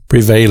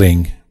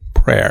prevailing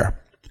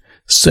prayer.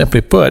 Simply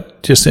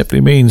put, just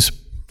simply means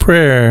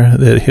prayer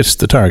that hits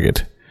the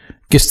target,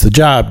 gets the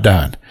job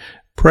done,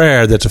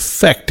 prayer that's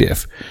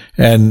effective.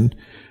 And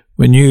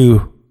when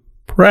you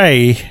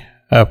pray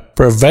a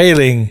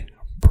prevailing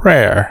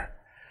prayer,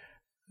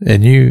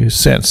 and you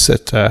sense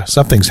that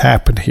something's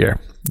happened here,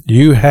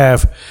 you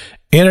have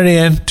entered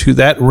into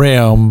that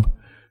realm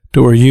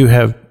to where you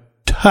have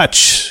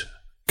touched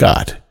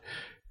God,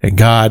 and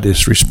God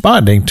is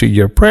responding to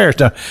your prayers.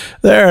 Now,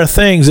 there are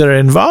things that are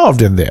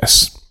involved in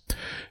this.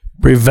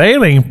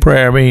 Prevailing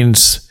prayer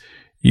means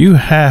you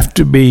have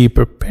to be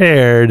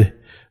prepared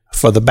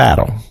for the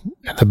battle,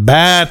 and the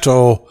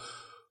battle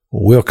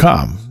will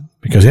come.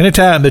 Because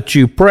anytime that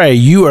you pray,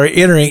 you are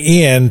entering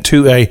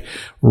into a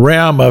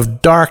realm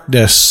of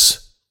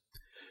darkness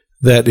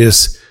that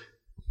is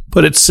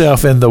put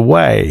itself in the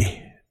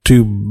way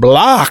to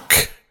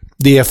block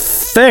the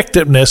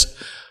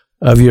effectiveness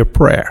of your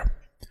prayer.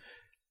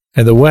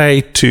 And the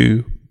way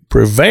to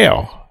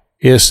prevail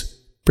is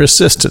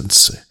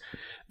persistence.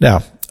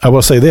 Now, I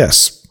will say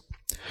this.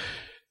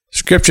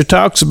 Scripture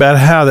talks about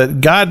how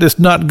that God is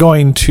not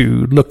going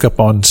to look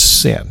upon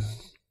sin.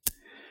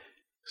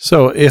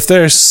 So if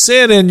there's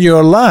sin in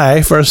your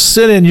life or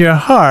sin in your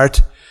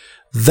heart,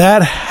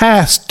 that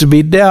has to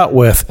be dealt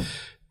with.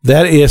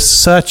 That is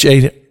such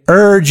an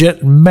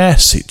urgent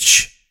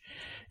message.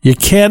 You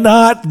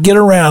cannot get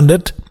around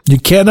it. You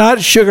cannot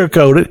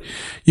sugarcoat it.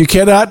 You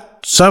cannot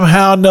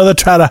somehow or another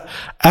try to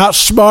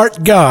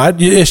outsmart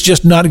God. It's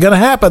just not going to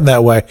happen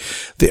that way.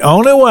 The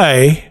only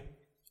way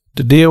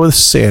to deal with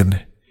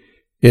sin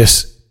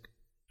is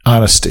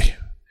honesty.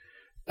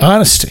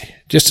 Honesty.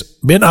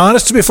 Just being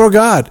honest before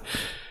God.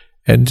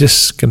 And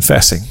just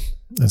confessing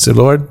and say,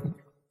 Lord,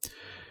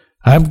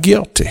 I'm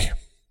guilty.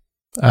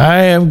 I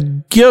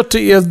am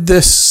guilty of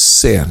this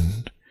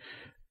sin.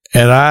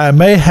 And I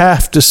may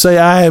have to say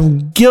I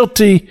am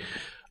guilty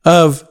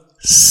of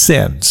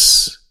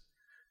sins.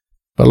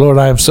 But Lord,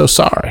 I am so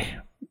sorry.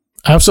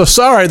 I'm so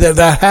sorry that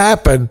that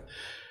happened.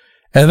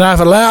 And I've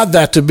allowed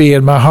that to be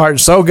in my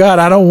heart. So God,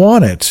 I don't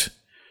want it.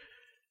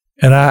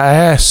 And I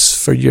ask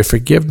for your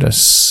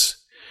forgiveness.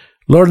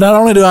 Lord, not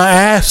only do I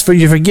ask for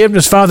your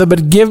forgiveness, Father,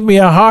 but give me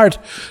a heart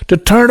to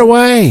turn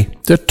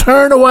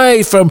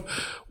away from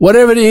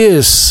whatever it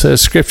is,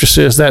 as Scripture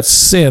says, that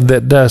sin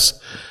that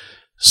does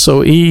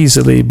so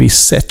easily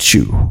beset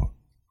you.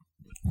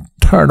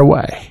 Turn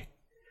away.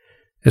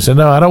 And say,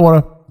 no, I don't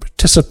want to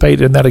participate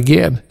in that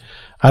again.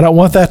 I don't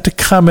want that to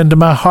come into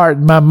my heart,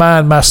 my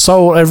mind, my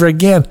soul ever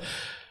again.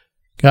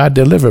 God,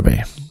 deliver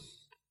me.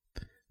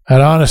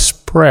 An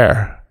honest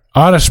prayer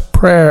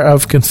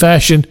of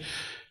confession,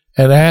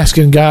 and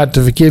asking God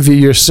to forgive you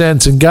your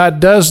sins. And God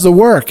does the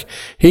work.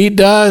 He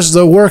does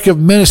the work of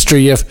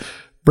ministry of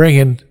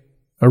bringing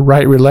a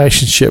right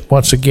relationship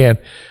once again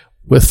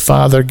with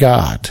Father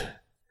God,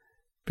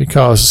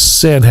 because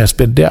sin has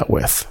been dealt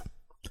with.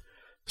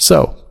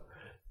 So,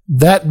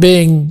 that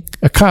being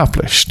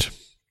accomplished,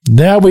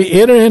 now we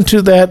enter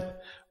into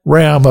that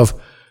realm of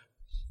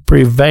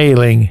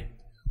prevailing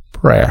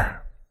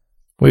prayer.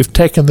 We've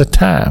taken the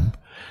time.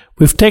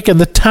 We've taken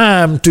the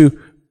time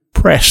to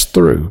press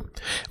through.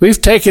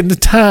 We've taken the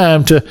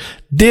time to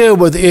deal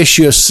with the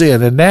issue of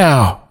sin, and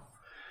now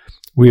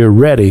we are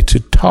ready to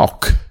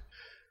talk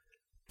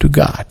to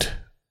God.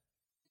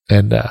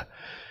 And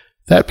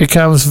that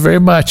becomes very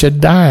much a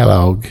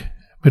dialogue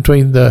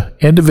between the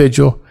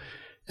individual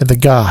and the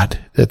God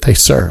that they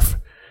serve.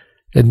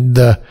 And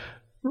the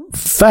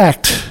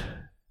fact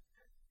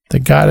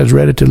that God is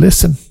ready to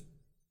listen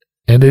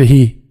and that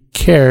He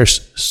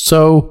cares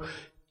so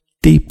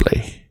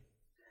deeply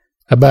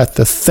about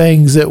the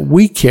things that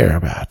we care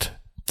about,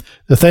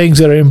 the things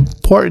that are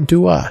important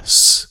to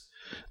us,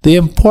 the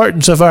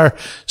importance of our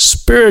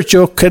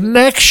spiritual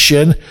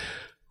connection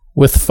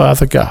with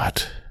Father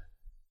God,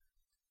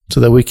 so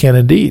that we can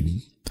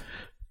indeed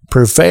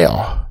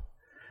prevail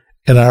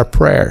in our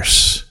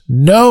prayers,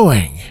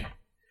 knowing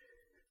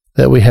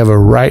that we have a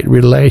right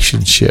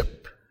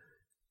relationship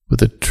with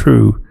the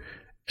true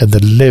and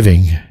the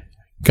living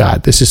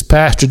God. This is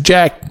Pastor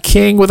Jack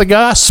King with the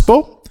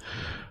gospel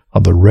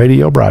on the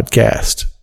radio broadcast.